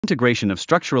Integration of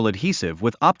structural adhesive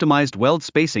with optimized weld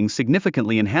spacing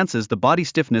significantly enhances the body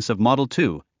stiffness of Model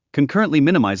 2, concurrently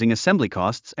minimizing assembly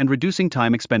costs and reducing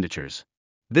time expenditures.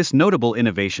 This notable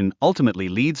innovation ultimately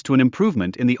leads to an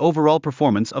improvement in the overall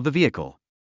performance of the vehicle.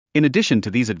 In addition to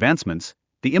these advancements,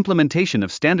 the implementation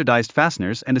of standardized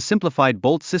fasteners and a simplified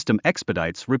bolt system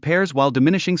expedites repairs while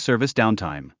diminishing service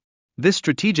downtime. This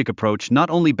strategic approach not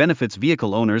only benefits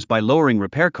vehicle owners by lowering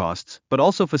repair costs but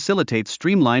also facilitates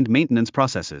streamlined maintenance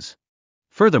processes.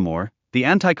 Furthermore, the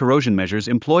anti-corrosion measures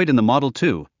employed in the Model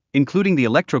 2, including the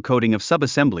electrocoating of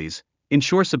sub-assemblies,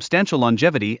 ensure substantial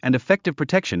longevity and effective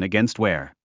protection against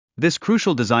wear. This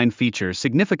crucial design feature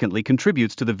significantly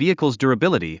contributes to the vehicle's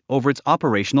durability over its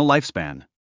operational lifespan.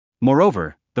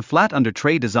 Moreover, the flat under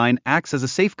tray design acts as a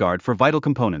safeguard for vital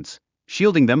components,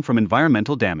 shielding them from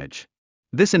environmental damage.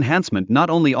 This enhancement not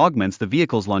only augments the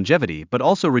vehicle's longevity but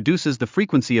also reduces the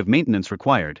frequency of maintenance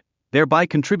required, thereby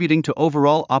contributing to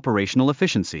overall operational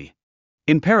efficiency.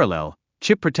 In parallel,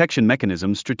 chip protection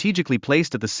mechanisms strategically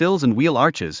placed at the sills and wheel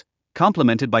arches,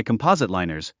 complemented by composite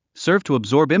liners, serve to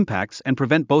absorb impacts and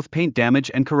prevent both paint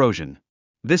damage and corrosion.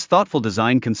 This thoughtful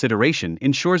design consideration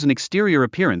ensures an exterior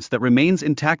appearance that remains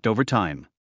intact over time.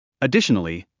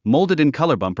 Additionally, molded-in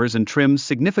color bumpers and trims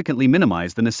significantly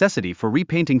minimize the necessity for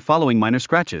repainting following minor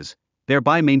scratches,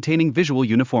 thereby maintaining visual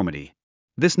uniformity.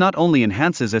 This not only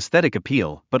enhances aesthetic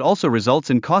appeal but also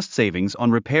results in cost savings on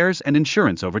repairs and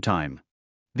insurance over time.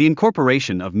 The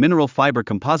incorporation of mineral fiber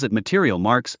composite material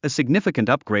marks a significant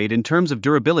upgrade in terms of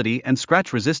durability and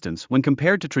scratch resistance when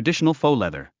compared to traditional faux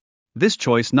leather. This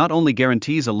choice not only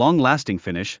guarantees a long-lasting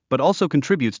finish but also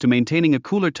contributes to maintaining a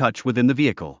cooler touch within the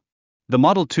vehicle. The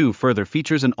Model 2 further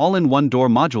features an all-in-one door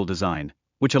module design,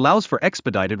 which allows for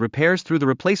expedited repairs through the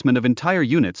replacement of entire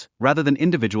units rather than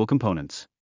individual components.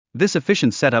 This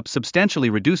efficient setup substantially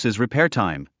reduces repair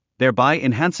time, thereby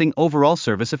enhancing overall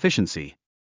service efficiency.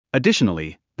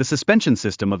 Additionally, the suspension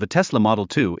system of the Tesla Model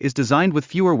 2 is designed with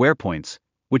fewer wear points,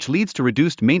 which leads to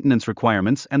reduced maintenance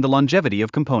requirements and the longevity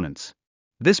of components.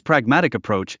 This pragmatic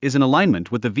approach is in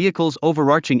alignment with the vehicle's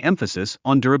overarching emphasis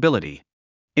on durability.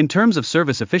 In terms of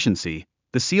service efficiency,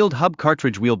 the sealed hub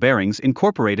cartridge wheel bearings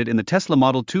incorporated in the Tesla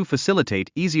Model 2 facilitate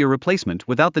easier replacement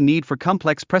without the need for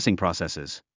complex pressing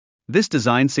processes. This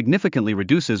design significantly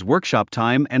reduces workshop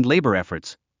time and labor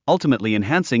efforts, ultimately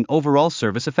enhancing overall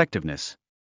service effectiveness.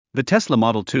 The Tesla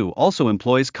Model 2 also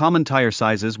employs common tire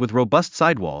sizes with robust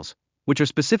sidewalls, which are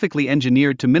specifically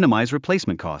engineered to minimize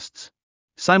replacement costs.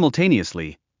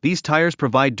 Simultaneously, these tires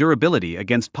provide durability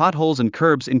against potholes and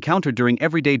curbs encountered during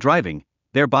everyday driving,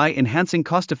 thereby enhancing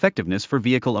cost-effectiveness for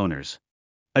vehicle owners.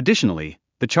 Additionally,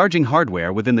 the charging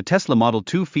hardware within the Tesla Model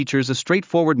 2 features a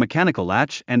straightforward mechanical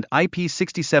latch and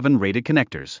IP67 rated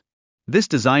connectors. This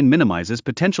design minimizes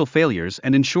potential failures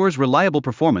and ensures reliable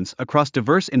performance across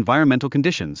diverse environmental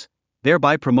conditions,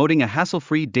 thereby promoting a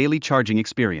hassle-free daily charging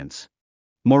experience.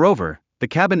 Moreover, the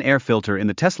cabin air filter in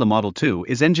the Tesla Model 2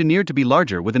 is engineered to be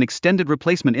larger with an extended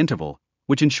replacement interval,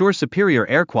 which ensures superior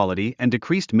air quality and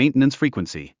decreased maintenance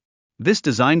frequency. This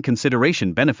design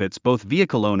consideration benefits both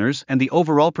vehicle owners and the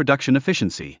overall production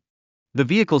efficiency. The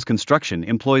vehicle's construction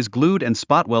employs glued and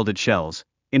spot-welded shells,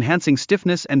 enhancing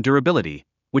stiffness and durability,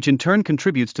 which in turn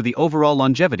contributes to the overall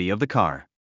longevity of the car.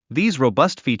 These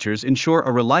robust features ensure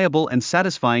a reliable and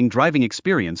satisfying driving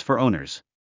experience for owners.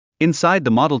 Inside the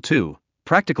Model 2,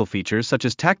 practical features such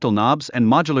as tactile knobs and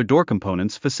modular door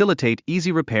components facilitate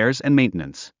easy repairs and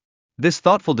maintenance. This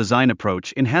thoughtful design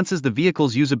approach enhances the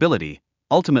vehicle's usability,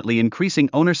 ultimately increasing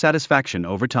owner satisfaction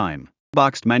over time. The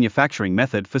unboxed manufacturing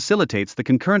method facilitates the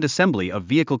concurrent assembly of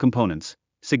vehicle components,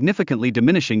 significantly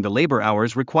diminishing the labor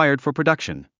hours required for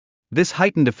production. This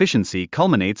heightened efficiency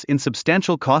culminates in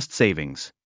substantial cost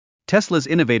savings. Tesla's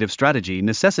innovative strategy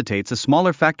necessitates a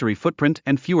smaller factory footprint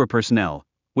and fewer personnel,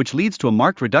 which leads to a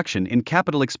marked reduction in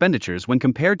capital expenditures when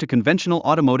compared to conventional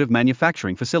automotive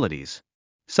manufacturing facilities.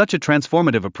 Such a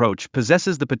transformative approach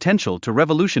possesses the potential to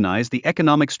revolutionize the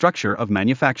economic structure of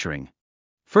manufacturing.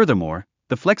 Furthermore,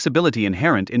 the flexibility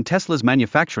inherent in Tesla's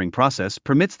manufacturing process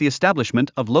permits the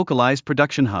establishment of localized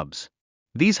production hubs.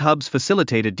 These hubs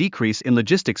facilitate a decrease in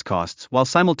logistics costs while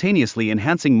simultaneously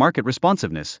enhancing market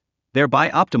responsiveness, thereby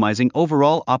optimizing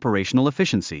overall operational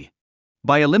efficiency.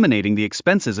 By eliminating the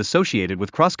expenses associated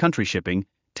with cross-country shipping,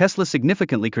 Tesla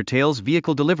significantly curtails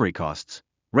vehicle delivery costs,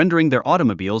 rendering their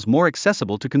automobiles more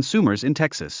accessible to consumers in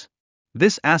Texas.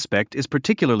 This aspect is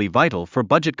particularly vital for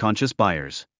budget-conscious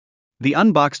buyers. The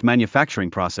unboxed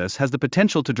manufacturing process has the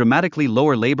potential to dramatically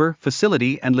lower labor,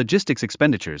 facility, and logistics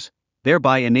expenditures,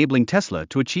 thereby enabling Tesla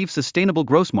to achieve sustainable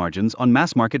gross margins on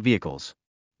mass-market vehicles.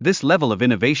 This level of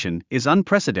innovation is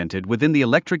unprecedented within the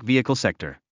electric vehicle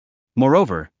sector.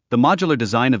 Moreover, the modular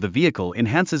design of the vehicle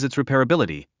enhances its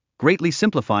repairability, greatly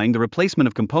simplifying the replacement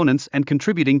of components and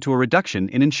contributing to a reduction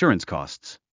in insurance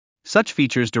costs. Such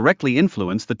features directly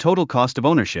influence the total cost of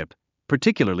ownership,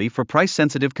 particularly for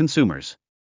price-sensitive consumers.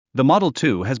 The Model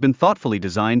 2 has been thoughtfully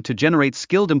designed to generate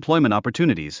skilled employment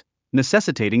opportunities,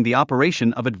 necessitating the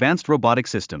operation of advanced robotic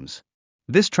systems.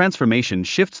 This transformation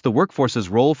shifts the workforce's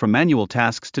role from manual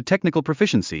tasks to technical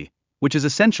proficiency, which is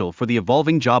essential for the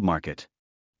evolving job market.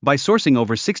 By sourcing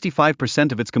over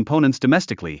 65% of its components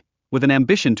domestically, with an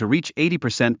ambition to reach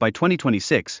 80% by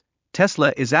 2026,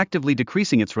 Tesla is actively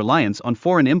decreasing its reliance on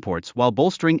foreign imports while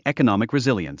bolstering economic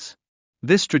resilience.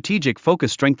 This strategic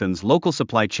focus strengthens local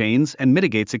supply chains and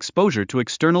mitigates exposure to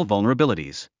external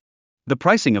vulnerabilities. The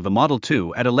pricing of the Model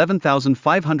 2 at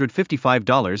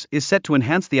 $11,555 is set to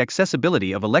enhance the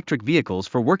accessibility of electric vehicles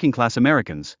for working-class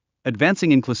Americans, advancing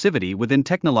inclusivity within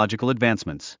technological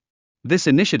advancements. This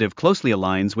initiative closely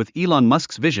aligns with Elon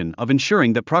Musk's vision of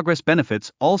ensuring that progress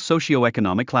benefits all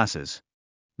socioeconomic classes.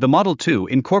 The Model 2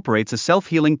 incorporates a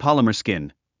self-healing polymer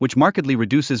skin, which markedly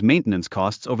reduces maintenance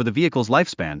costs over the vehicle's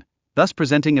lifespan, thus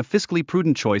presenting a fiscally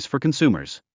prudent choice for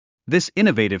consumers. This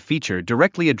innovative feature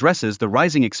directly addresses the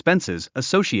rising expenses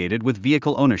associated with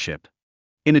vehicle ownership.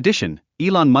 In addition,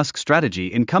 Elon Musk's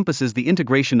strategy encompasses the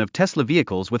integration of Tesla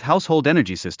vehicles with household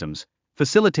energy systems,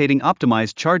 facilitating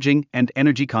optimized charging and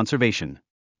energy conservation.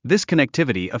 This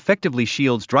connectivity effectively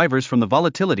shields drivers from the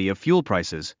volatility of fuel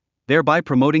prices, thereby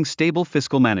promoting stable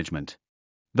fiscal management.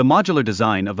 The modular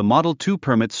design of the Model 2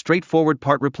 permits straightforward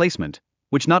part replacement,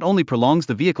 which not only prolongs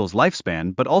the vehicle's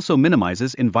lifespan but also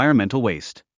minimizes environmental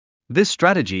waste. This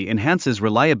strategy enhances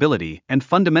reliability and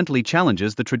fundamentally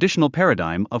challenges the traditional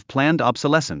paradigm of planned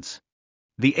obsolescence.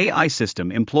 The AI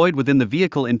system employed within the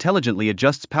vehicle intelligently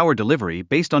adjusts power delivery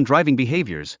based on driving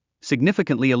behaviors,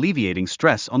 significantly alleviating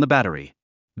stress on the battery.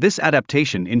 This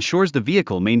adaptation ensures the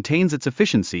vehicle maintains its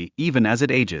efficiency even as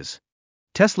it ages.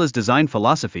 Tesla's design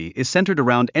philosophy is centered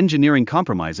around engineering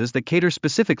compromises that cater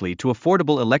specifically to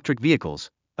affordable electric vehicles,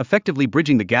 effectively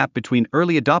bridging the gap between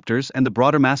early adopters and the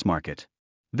broader mass market.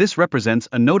 This represents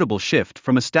a notable shift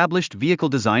from established vehicle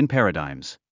design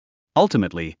paradigms.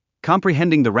 Ultimately,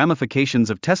 comprehending the ramifications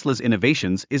of Tesla's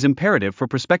innovations is imperative for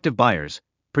prospective buyers,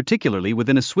 particularly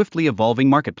within a swiftly evolving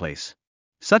marketplace.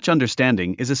 Such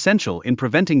understanding is essential in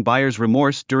preventing buyers'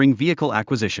 remorse during vehicle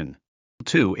acquisition.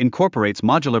 2 incorporates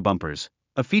modular bumpers,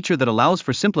 a feature that allows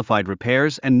for simplified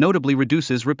repairs and notably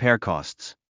reduces repair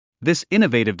costs. This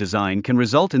innovative design can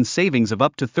result in savings of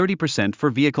up to 30% for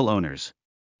vehicle owners.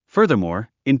 Furthermore,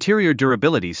 interior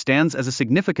durability stands as a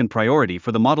significant priority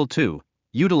for the Model 2,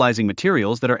 utilizing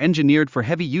materials that are engineered for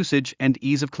heavy usage and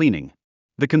ease of cleaning.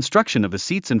 The construction of the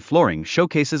seats and flooring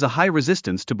showcases a high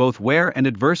resistance to both wear and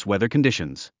adverse weather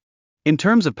conditions. In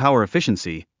terms of power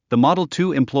efficiency, the Model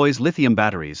 2 employs lithium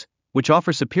batteries, which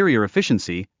offer superior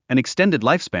efficiency, an extended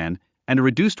lifespan, and a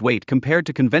reduced weight compared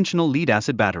to conventional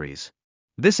lead-acid batteries.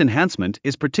 This enhancement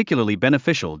is particularly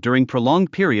beneficial during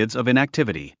prolonged periods of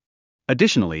inactivity.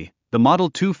 Additionally, the Model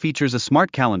 2 features a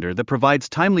smart calendar that provides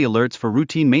timely alerts for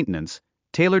routine maintenance,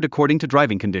 tailored according to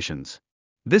driving conditions.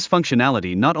 This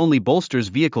functionality not only bolsters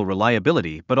vehicle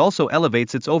reliability but also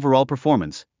elevates its overall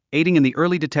performance, aiding in the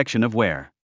early detection of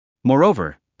wear.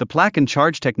 Moreover, the plug and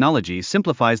charge technology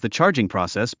simplifies the charging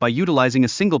process by utilizing a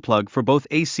single plug for both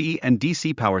AC and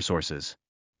DC power sources.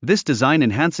 This design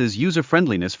enhances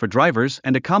user-friendliness for drivers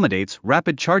and accommodates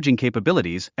rapid charging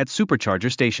capabilities at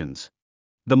supercharger stations.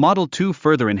 The Model 2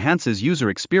 further enhances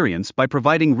user experience by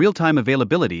providing real-time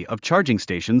availability of charging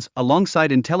stations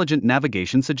alongside intelligent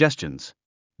navigation suggestions.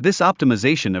 This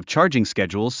optimization of charging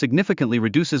schedules significantly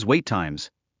reduces wait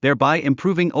times, thereby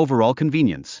improving overall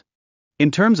convenience. In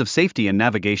terms of safety and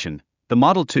navigation, the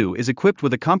Model 2 is equipped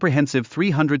with a comprehensive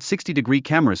 360-degree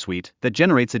camera suite that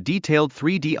generates a detailed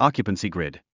 3D occupancy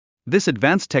grid. This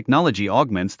advanced technology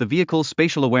augments the vehicle's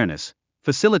spatial awareness,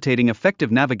 facilitating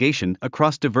effective navigation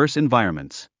across diverse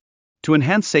environments. To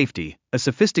enhance safety, a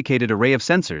sophisticated array of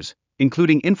sensors,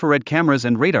 including infrared cameras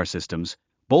and radar systems,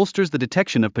 bolsters the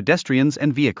detection of pedestrians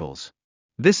and vehicles.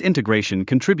 This integration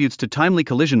contributes to timely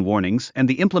collision warnings and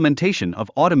the implementation of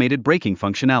automated braking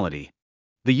functionality.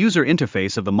 The user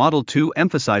interface of the Model 2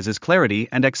 emphasizes clarity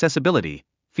and accessibility,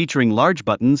 featuring large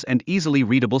buttons and easily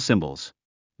readable symbols.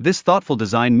 This thoughtful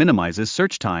design minimizes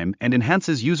search time and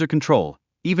enhances user control,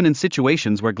 even in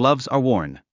situations where gloves are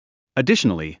worn.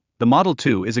 Additionally, the Model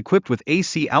 2 is equipped with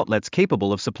AC outlets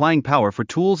capable of supplying power for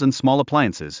tools and small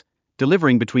appliances,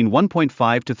 delivering between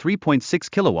 1.5 to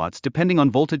 3.6 kilowatts depending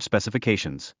on voltage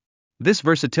specifications. This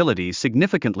versatility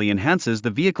significantly enhances the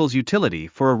vehicle's utility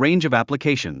for a range of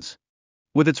applications.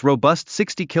 With its robust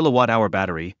 60 kilowatt-hour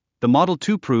battery, the Model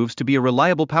 2 proves to be a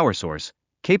reliable power source,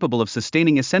 capable of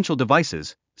sustaining essential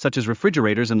devices, such as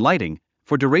refrigerators and lighting,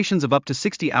 for durations of up to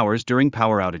 60 hours during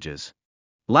power outages.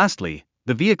 Lastly,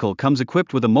 the vehicle comes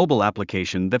equipped with a mobile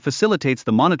application that facilitates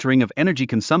the monitoring of energy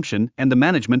consumption and the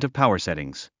management of power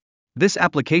settings. This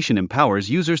application empowers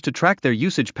users to track their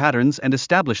usage patterns and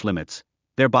establish limits,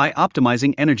 thereby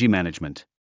optimizing energy management.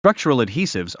 Structural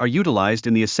adhesives are utilized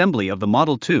in the assembly of the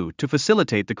Model 2 to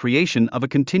facilitate the creation of a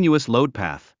continuous load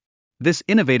path. This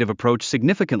innovative approach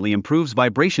significantly improves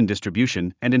vibration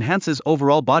distribution and enhances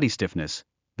overall body stiffness,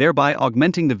 thereby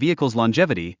augmenting the vehicle's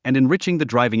longevity and enriching the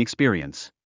driving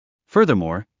experience.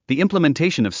 Furthermore, the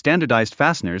implementation of standardized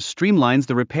fasteners streamlines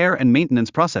the repair and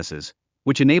maintenance processes,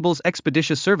 which enables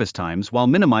expeditious service times while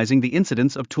minimizing the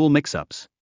incidence of tool mix-ups.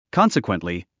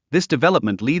 Consequently, this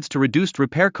development leads to reduced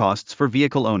repair costs for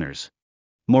vehicle owners.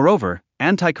 Moreover,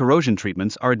 anti-corrosion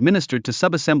treatments are administered to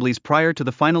subassemblies prior to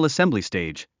the final assembly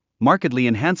stage, markedly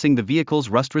enhancing the vehicle's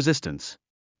rust resistance.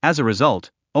 As a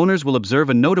result, owners will observe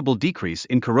a notable decrease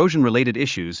in corrosion-related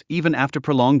issues even after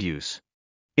prolonged use.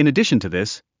 In addition to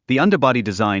this, the underbody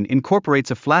design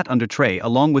incorporates a flat under tray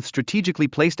along with strategically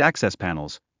placed access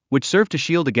panels, which serve to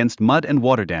shield against mud and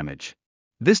water damage.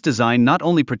 This design not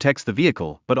only protects the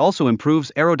vehicle but also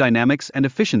improves aerodynamics and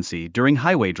efficiency during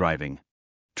highway driving.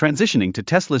 Transitioning to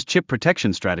Tesla's chip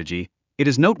protection strategy, it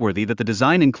is noteworthy that the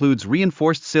design includes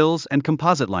reinforced sills and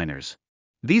composite liners.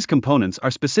 These components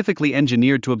are specifically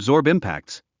engineered to absorb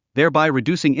impacts, thereby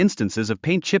reducing instances of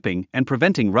paint chipping and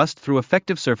preventing rust through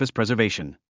effective surface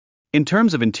preservation. In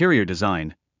terms of interior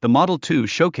design, the Model 2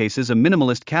 showcases a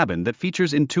minimalist cabin that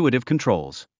features intuitive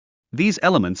controls. These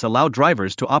elements allow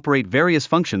drivers to operate various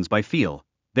functions by feel,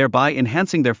 thereby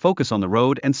enhancing their focus on the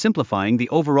road and simplifying the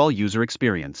overall user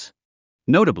experience.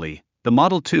 Notably, the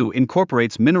Model 2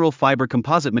 incorporates mineral fiber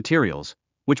composite materials,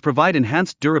 which provide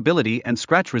enhanced durability and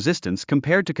scratch resistance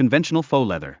compared to conventional faux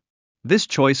leather. This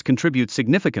choice contributes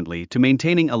significantly to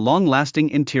maintaining a long-lasting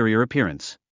interior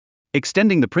appearance.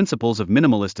 Extending the principles of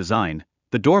minimalist design,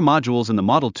 the door modules in the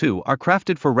Model 2 are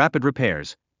crafted for rapid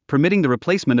repairs, permitting the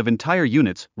replacement of entire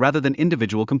units rather than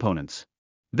individual components.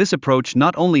 This approach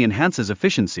not only enhances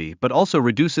efficiency but also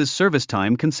reduces service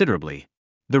time considerably.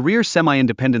 The rear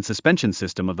semi-independent suspension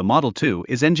system of the Model 2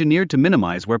 is engineered to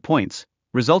minimize wear points,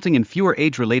 resulting in fewer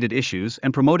age-related issues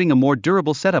and promoting a more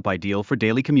durable setup ideal for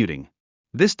daily commuting.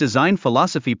 This design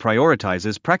philosophy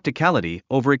prioritizes practicality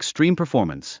over extreme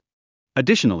performance.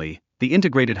 Additionally, the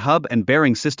integrated hub and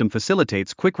bearing system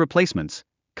facilitates quick replacements,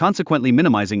 consequently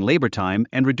minimizing labor time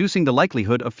and reducing the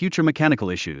likelihood of future mechanical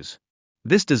issues.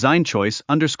 This design choice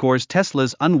underscores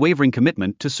Tesla's unwavering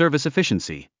commitment to service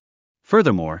efficiency.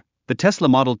 Furthermore, the Tesla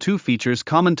Model 2 features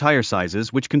common tire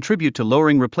sizes which contribute to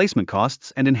lowering replacement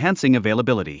costs and enhancing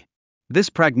availability. This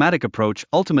pragmatic approach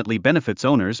ultimately benefits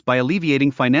owners by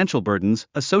alleviating financial burdens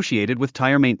associated with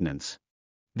tire maintenance.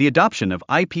 The adoption of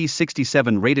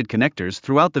IP67 rated connectors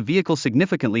throughout the vehicle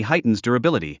significantly heightens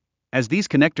durability, as these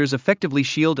connectors effectively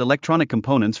shield electronic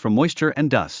components from moisture and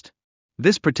dust.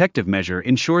 This protective measure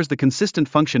ensures the consistent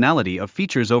functionality of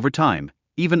features over time,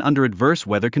 even under adverse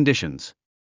weather conditions.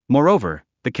 Moreover,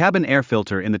 the cabin air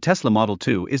filter in the Tesla Model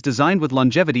 2 is designed with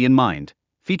longevity in mind,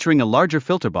 featuring a larger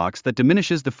filter box that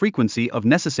diminishes the frequency of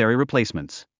necessary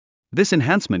replacements. This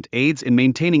enhancement aids in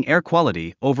maintaining air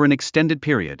quality over an extended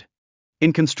period.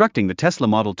 In constructing the Tesla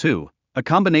Model 2, a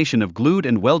combination of glued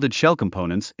and welded shell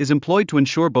components is employed to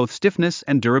ensure both stiffness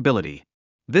and durability.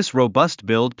 This robust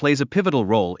build plays a pivotal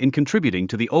role in contributing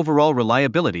to the overall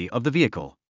reliability of the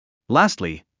vehicle.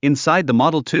 Lastly, inside the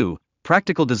Model 2,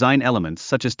 practical design elements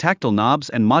such as tactile knobs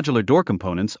and modular door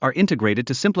components are integrated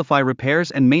to simplify repairs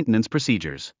and maintenance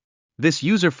procedures. This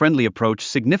user-friendly approach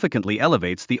significantly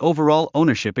elevates the overall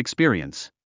ownership experience.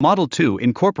 Model 2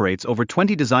 incorporates over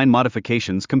 20 design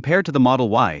modifications compared to the Model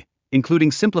Y,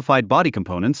 including simplified body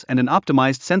components and an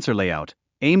optimized sensor layout,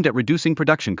 aimed at reducing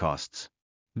production costs.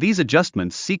 These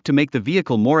adjustments seek to make the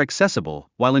vehicle more accessible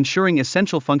while ensuring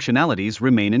essential functionalities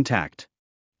remain intact.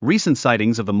 Recent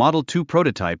sightings of the Model 2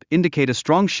 prototype indicate a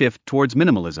strong shift towards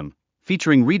minimalism,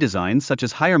 featuring redesigns such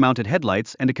as higher-mounted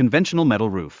headlights and a conventional metal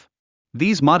roof.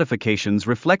 These modifications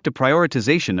reflect a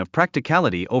prioritization of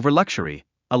practicality over luxury,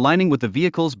 aligning with the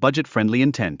vehicle's budget-friendly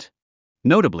intent.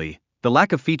 Notably, the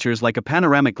lack of features like a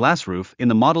panoramic glass roof in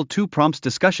the Model 2 prompts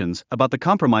discussions about the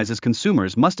compromises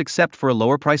consumers must accept for a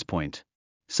lower price point.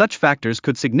 Such factors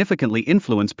could significantly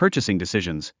influence purchasing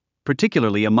decisions,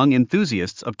 particularly among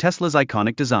enthusiasts of Tesla's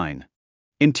iconic design.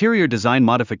 Interior design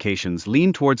modifications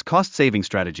lean towards cost-saving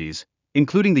strategies,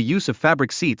 including the use of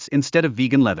fabric seats instead of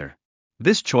vegan leather.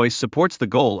 This choice supports the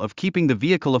goal of keeping the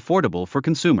vehicle affordable for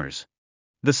consumers.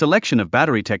 The selection of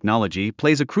battery technology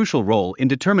plays a crucial role in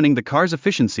determining the car's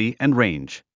efficiency and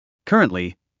range.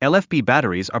 Currently, LFP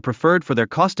batteries are preferred for their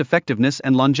cost-effectiveness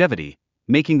and longevity,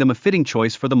 making them a fitting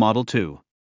choice for the Model 2.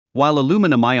 While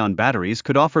aluminum-ion batteries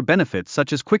could offer benefits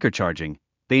such as quicker charging,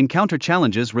 they encounter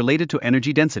challenges related to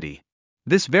energy density.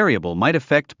 This variable might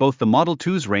affect both the Model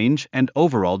 2's range and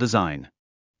overall design.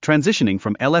 Transitioning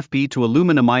from LFP to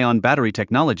aluminum-ion battery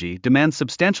technology demands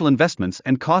substantial investments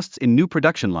and costs in new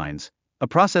production lines, a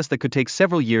process that could take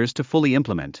several years to fully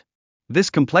implement.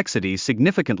 This complexity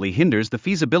significantly hinders the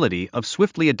feasibility of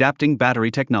swiftly adapting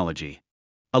battery technology.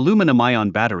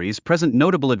 Aluminum-ion batteries present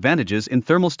notable advantages in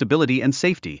thermal stability and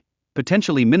safety,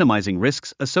 potentially minimizing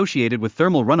risks associated with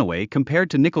thermal runaway compared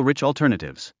to nickel-rich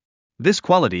alternatives. This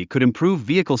quality could improve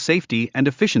vehicle safety and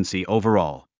efficiency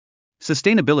overall.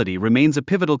 Sustainability remains a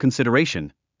pivotal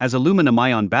consideration, as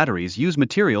aluminum-ion batteries use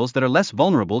materials that are less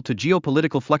vulnerable to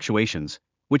geopolitical fluctuations,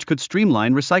 which could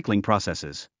streamline recycling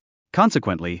processes.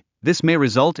 Consequently, this may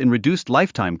result in reduced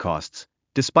lifetime costs,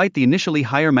 despite the initially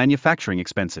higher manufacturing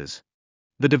expenses.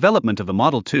 The development of the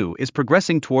Model 2 is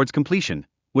progressing towards completion,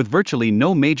 with virtually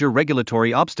no major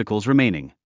regulatory obstacles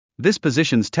remaining. This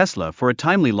positions Tesla for a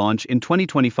timely launch in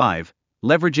 2025,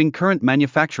 leveraging current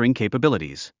manufacturing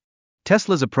capabilities.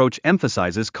 Tesla's approach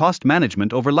emphasizes cost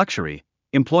management over luxury,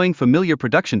 employing familiar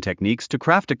production techniques to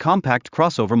craft a compact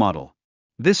crossover model.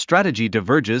 This strategy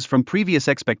diverges from previous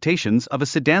expectations of a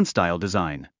sedan-style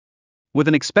design. With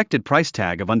an expected price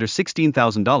tag of under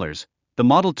 $16,000, the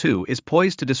Model 2 is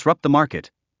poised to disrupt the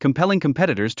market, compelling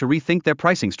competitors to rethink their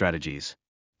pricing strategies.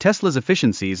 Tesla's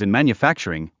efficiencies in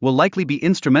manufacturing will likely be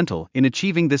instrumental in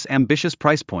achieving this ambitious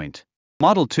price point.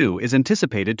 Model 2 is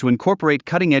anticipated to incorporate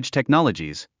cutting-edge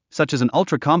technologies, such as an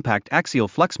ultra-compact axial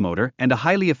flux motor and a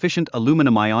highly efficient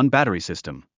aluminum-ion battery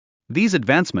system. These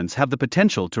advancements have the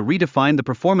potential to redefine the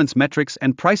performance metrics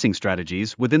and pricing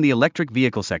strategies within the electric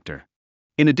vehicle sector.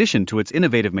 In addition to its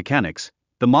innovative mechanics,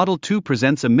 the Model 2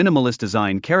 presents a minimalist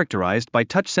design characterized by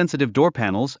touch-sensitive door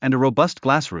panels and a robust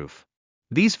glass roof.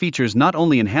 These features not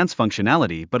only enhance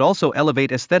functionality but also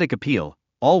elevate aesthetic appeal,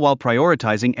 all while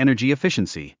prioritizing energy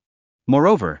efficiency.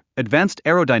 Moreover, advanced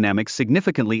aerodynamics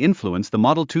significantly influence the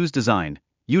Model 2's design,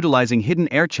 utilizing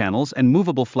hidden air channels and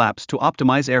movable flaps to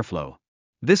optimize airflow.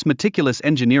 This meticulous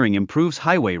engineering improves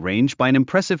highway range by an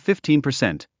impressive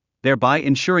 15%, thereby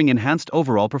ensuring enhanced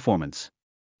overall performance.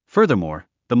 Furthermore,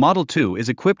 the Model 2 is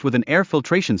equipped with an air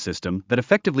filtration system that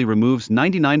effectively removes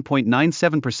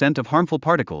 99.97% of harmful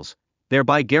particles,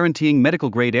 thereby guaranteeing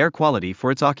medical-grade air quality for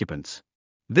its occupants.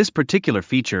 This particular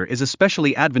feature is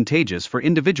especially advantageous for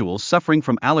individuals suffering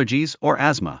from allergies or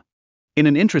asthma. In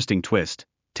an interesting twist,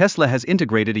 Tesla has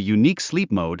integrated a unique sleep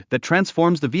mode that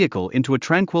transforms the vehicle into a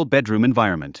tranquil bedroom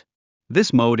environment.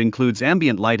 This mode includes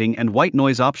ambient lighting and white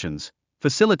noise options,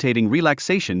 facilitating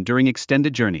relaxation during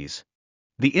extended journeys.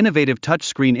 The innovative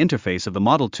touchscreen interface of the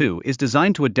Model 2 is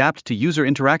designed to adapt to user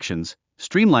interactions,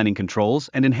 streamlining controls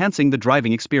and enhancing the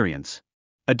driving experience.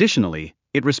 Additionally,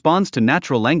 it responds to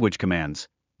natural language commands,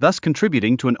 thus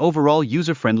contributing to an overall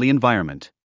user-friendly environment.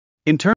 In terms